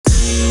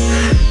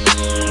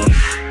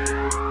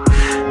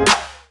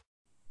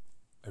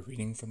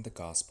Reading from the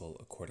Gospel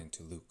according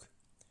to Luke.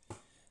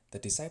 The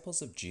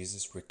disciples of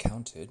Jesus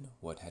recounted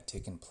what had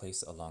taken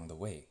place along the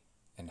way,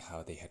 and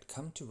how they had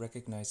come to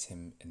recognize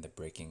him in the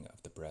breaking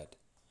of the bread.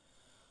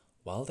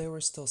 While they were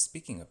still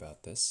speaking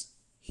about this,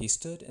 he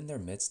stood in their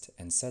midst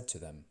and said to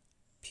them,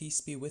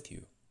 "Peace be with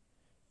you."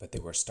 But they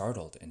were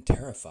startled and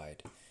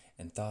terrified,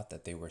 and thought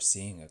that they were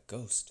seeing a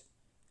ghost.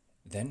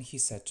 Then he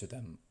said to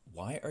them,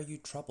 "Why are you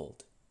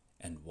troubled?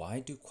 And why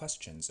do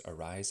questions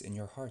arise in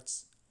your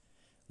hearts?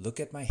 Look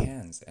at my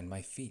hands and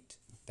my feet,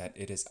 that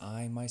it is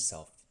I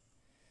myself.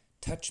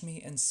 Touch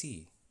me and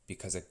see,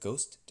 because a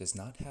ghost does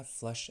not have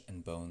flesh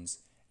and bones,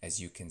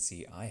 as you can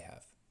see I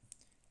have."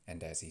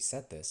 And as he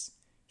said this,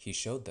 he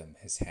showed them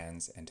his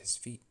hands and his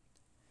feet.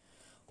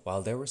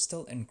 While they were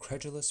still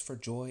incredulous for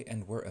joy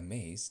and were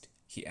amazed,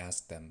 he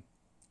asked them,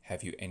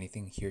 "Have you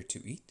anything here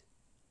to eat?"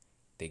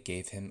 They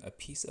gave him a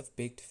piece of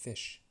baked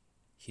fish.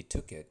 He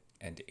took it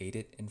and ate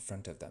it in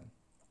front of them.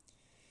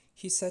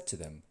 He said to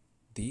them,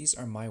 "These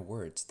are my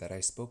words that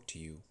I spoke to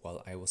you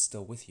while I was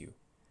still with you,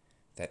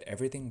 that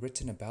everything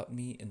written about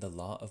me in the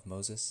law of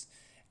Moses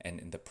and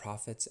in the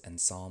prophets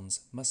and Psalms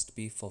must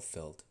be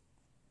fulfilled."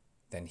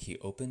 Then he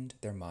opened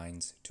their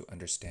minds to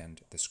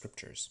understand the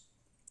scriptures.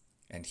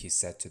 And he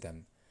said to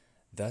them,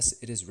 "Thus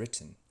it is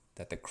written,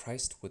 that the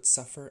Christ would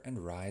suffer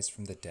and rise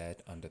from the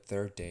dead on the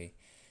third day,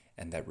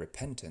 and that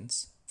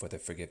repentance, for the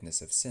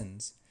forgiveness of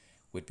sins,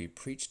 would be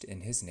preached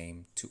in his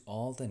name to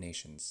all the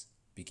nations,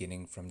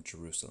 beginning from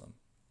Jerusalem.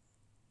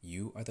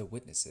 You are the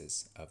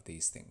witnesses of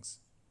these things."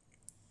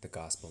 The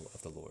Gospel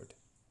of the Lord.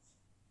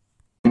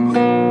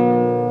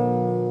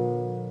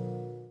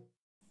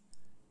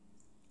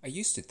 I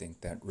used to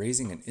think that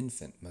raising an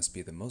infant must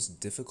be the most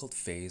difficult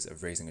phase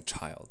of raising a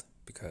child,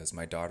 because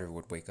my daughter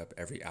would wake up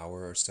every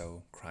hour or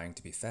so crying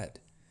to be fed.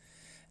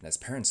 And as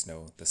parents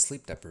know, the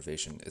sleep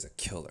deprivation is a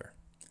killer.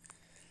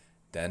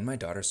 Then my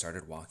daughter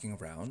started walking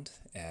around,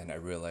 and I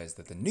realized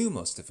that the new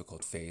most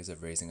difficult phase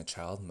of raising a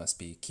child must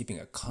be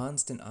keeping a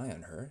constant eye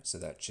on her so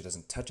that she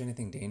doesn't touch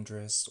anything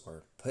dangerous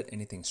or put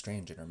anything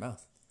strange in her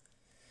mouth.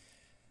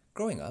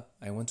 Growing up,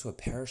 I went to a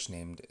parish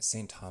named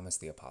St. Thomas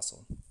the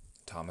Apostle.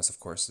 Thomas, of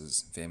course,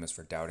 is famous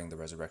for doubting the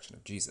resurrection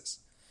of Jesus.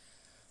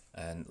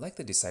 And like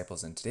the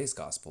disciples in today's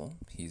gospel,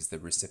 he's the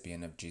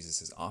recipient of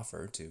Jesus'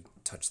 offer to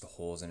touch the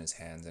holes in his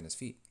hands and his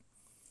feet.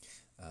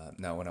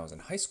 Now, when I was in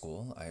high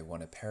school, I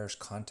won a parish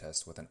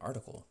contest with an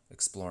article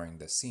exploring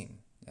this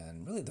scene.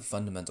 And really the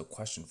fundamental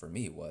question for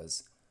me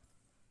was,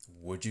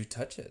 would you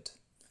touch it?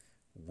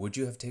 Would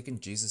you have taken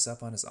Jesus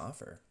up on his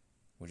offer?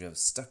 Would you have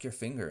stuck your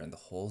finger in the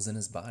holes in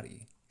his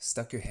body?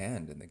 Stuck your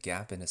hand in the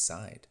gap in his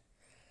side?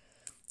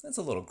 That's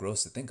a little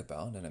gross to think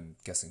about, and I'm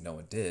guessing no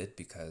one did,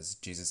 because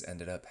Jesus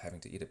ended up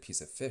having to eat a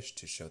piece of fish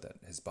to show that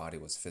his body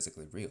was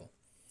physically real.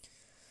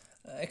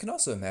 I can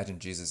also imagine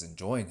Jesus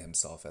enjoying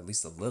himself at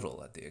least a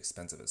little at the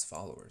expense of his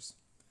followers.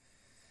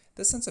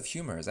 This sense of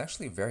humor is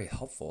actually very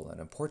helpful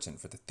and important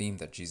for the theme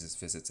that Jesus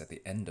visits at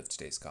the end of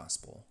today's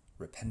gospel,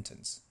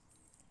 repentance.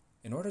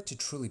 In order to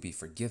truly be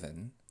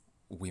forgiven,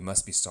 we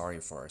must be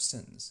sorry for our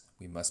sins.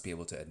 We must be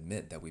able to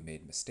admit that we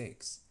made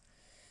mistakes.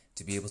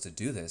 To be able to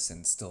do this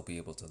and still be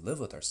able to live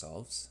with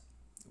ourselves,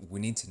 we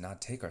need to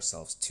not take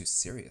ourselves too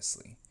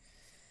seriously.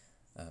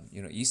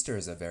 Easter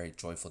is a very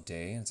joyful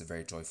day, and it's a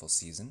very joyful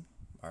season.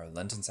 Our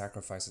Lenten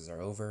sacrifices are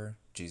over,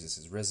 Jesus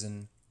is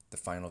risen, the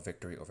final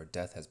victory over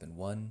death has been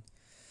won.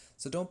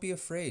 So don't be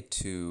afraid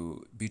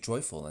to be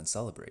joyful and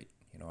celebrate.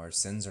 Our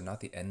sins are not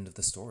the end of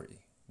the story.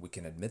 We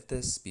can admit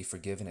this, be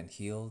forgiven and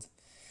healed,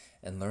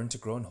 and learn to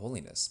grow in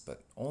holiness,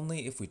 but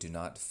only if we do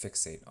not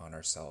fixate on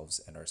ourselves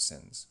and our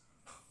sins.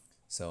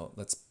 So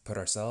let's put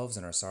ourselves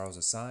and our sorrows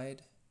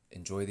aside,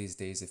 enjoy these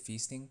days of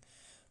feasting,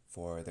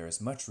 for there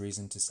is much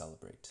reason to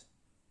celebrate.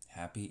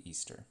 Happy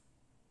Easter.